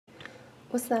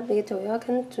What's up YouTube?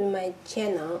 Welcome to my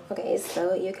channel. Okay,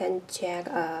 so you can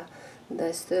check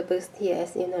the service here.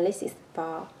 As you know, this is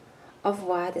for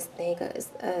off-white sneakers,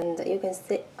 and you can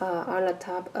see on the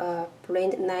top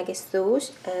print Nike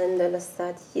shoes, and the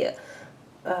side here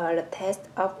the test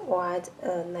of white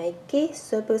Nike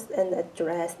service and the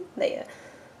dress there.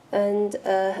 And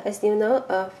as you know,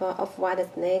 for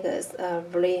off-white sneakers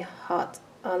very hot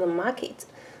on the market.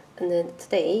 And then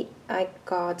today I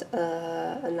got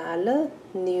another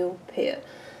new pair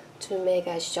to make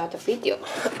a short video.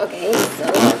 Okay, so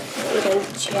you can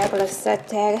check the set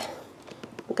tag.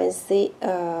 You can see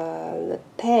the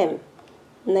time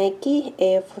Nike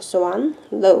AF1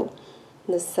 low,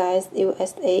 the size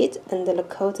US 8, and the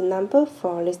code number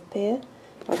for this pair.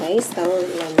 Okay, so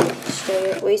let me show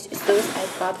you which shoes I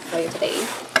got for you today.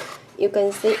 You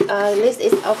can see this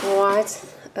is off-white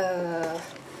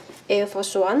Air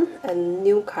Force One, a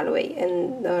new colorway,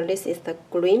 and this is the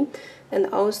green, and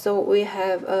also we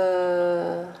have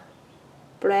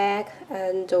black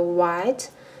and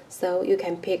white, so you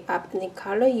can pick up any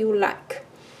color you like.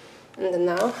 And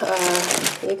now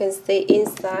you can see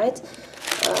inside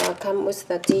come with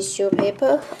the tissue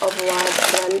paper of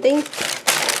white branding,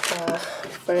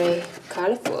 very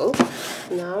colorful.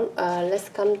 Now let's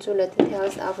come to the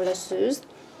details of the shoes.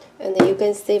 And you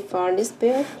can see for this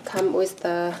pair come with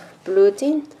the blue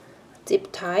jean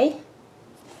zip tie.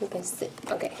 You can see,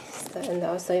 okay. So, and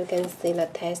also you can see the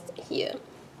test here.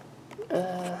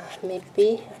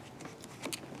 Maybe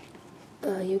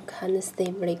you can see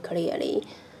very clearly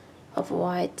of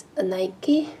white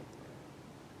Nike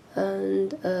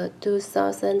and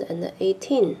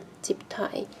 2018 zip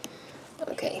tie.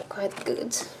 Okay, quite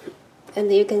good.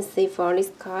 And you can see for this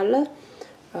color.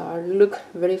 Look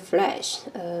very fresh.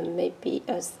 Maybe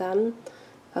some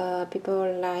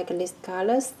people like this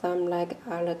color, some like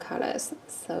other colors.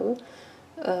 So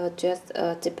just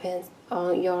depends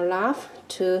on your love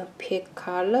to pick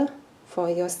color for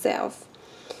yourself.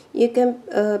 You can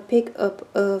pick up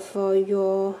for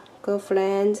your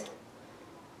girlfriend,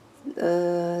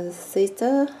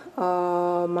 sister,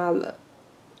 or mother,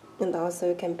 and also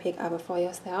you can pick up for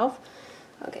yourself.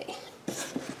 Okay.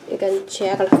 You can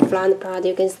check the front part.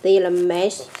 You can see the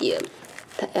mesh here.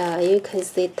 You can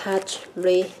see touch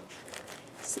very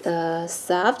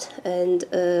soft, and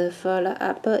for the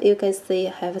upper you can see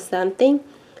have something,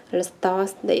 the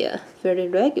stars there, very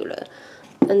regular.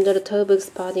 Under the toe box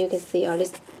part you can see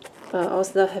this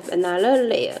also have another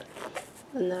layer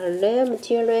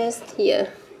materials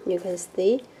here. You can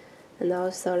see, and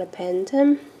also the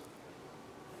pattern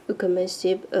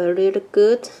workmanship really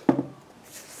good.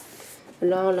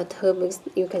 Along the turbines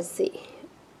you can see.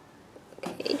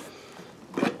 Okay,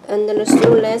 and the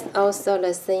shoelace also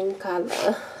the same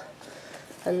color,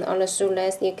 and on the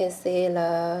shoelace you can see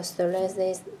the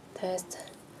shoelaces test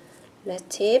the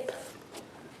tip,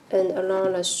 and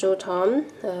along the shoe tom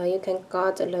you can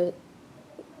got the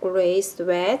gray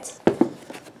sweat.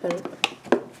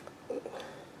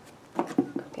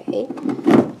 Okay.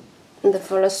 And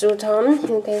for the shoe tom,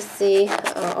 you can see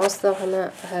also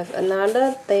have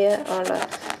another there on the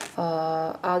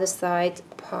outside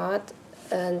part,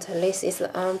 and this is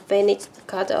unfinished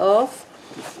cut off.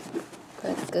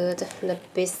 Quite good. The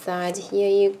beside here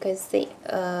you can see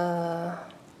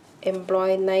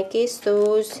embroidered Nike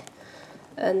shoes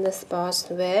and the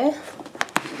sportswear.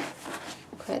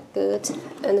 Quite good.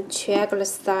 And check the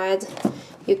side,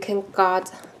 you can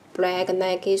got black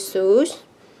Nike shoes.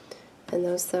 And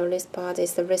also this part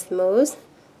is very smooth.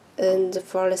 And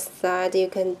for the side you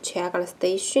can check the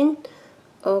station,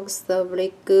 also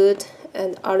very good,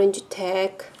 and orange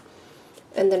tag.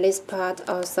 And this part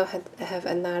also have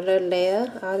another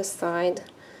layer outside,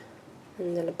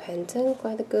 and the pattern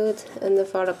quite good. And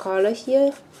for the color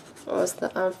here,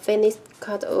 also unfinished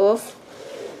cut off.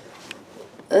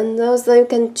 And also you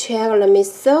can check the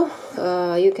midsole.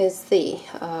 You can see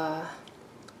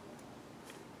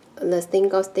the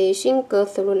single station go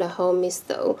through the whole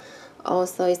midsole.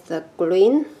 Also it's the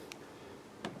green,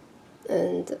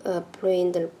 and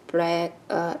print black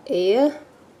air,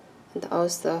 and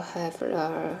also have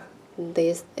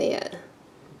this air.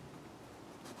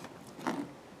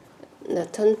 The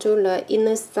turn to the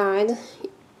inner side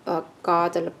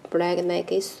got the black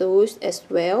Nike shoes as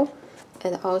well,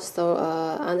 and also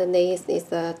underneath is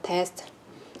the test,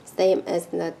 same as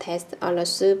the test on the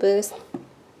shoes.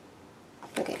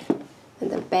 Okay, and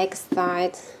the back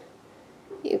side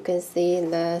you can see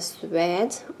the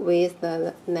sweat with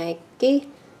the Nike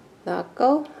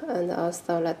logo, and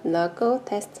also the logo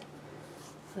test.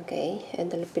 Okay,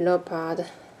 and the below part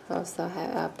also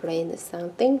have plain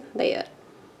something there.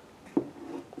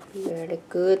 Very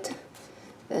good.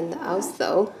 and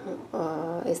also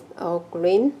it's all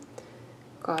green,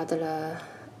 got the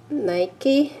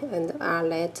Nike and R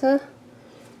letter.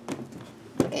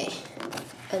 Okay,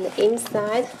 and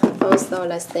inside also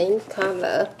the same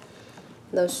color,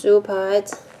 the shoe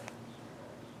pad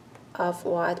of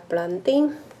white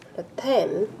blending, the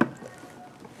 10,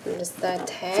 and the side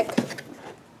tag.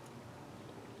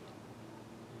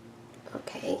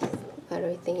 Okay,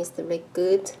 everything is really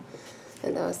good.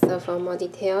 And also for more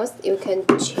details, you can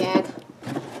check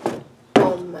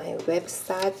on my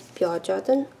website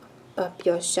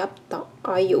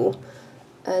pureshop.ru.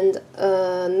 And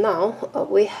now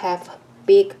we have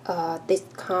big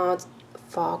discount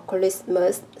for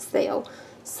Christmas sale.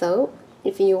 So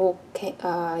if you can,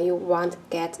 you want to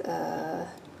get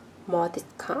more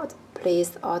discount,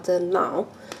 please order now.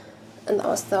 And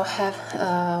also have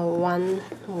one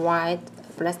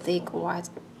plastic white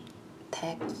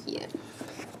tag here.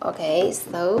 Okay,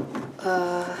 so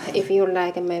if you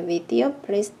like my video,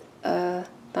 please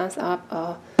thumbs up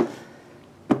or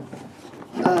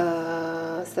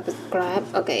subscribe.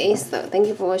 Okay, so thank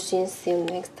you for watching. See you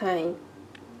next time.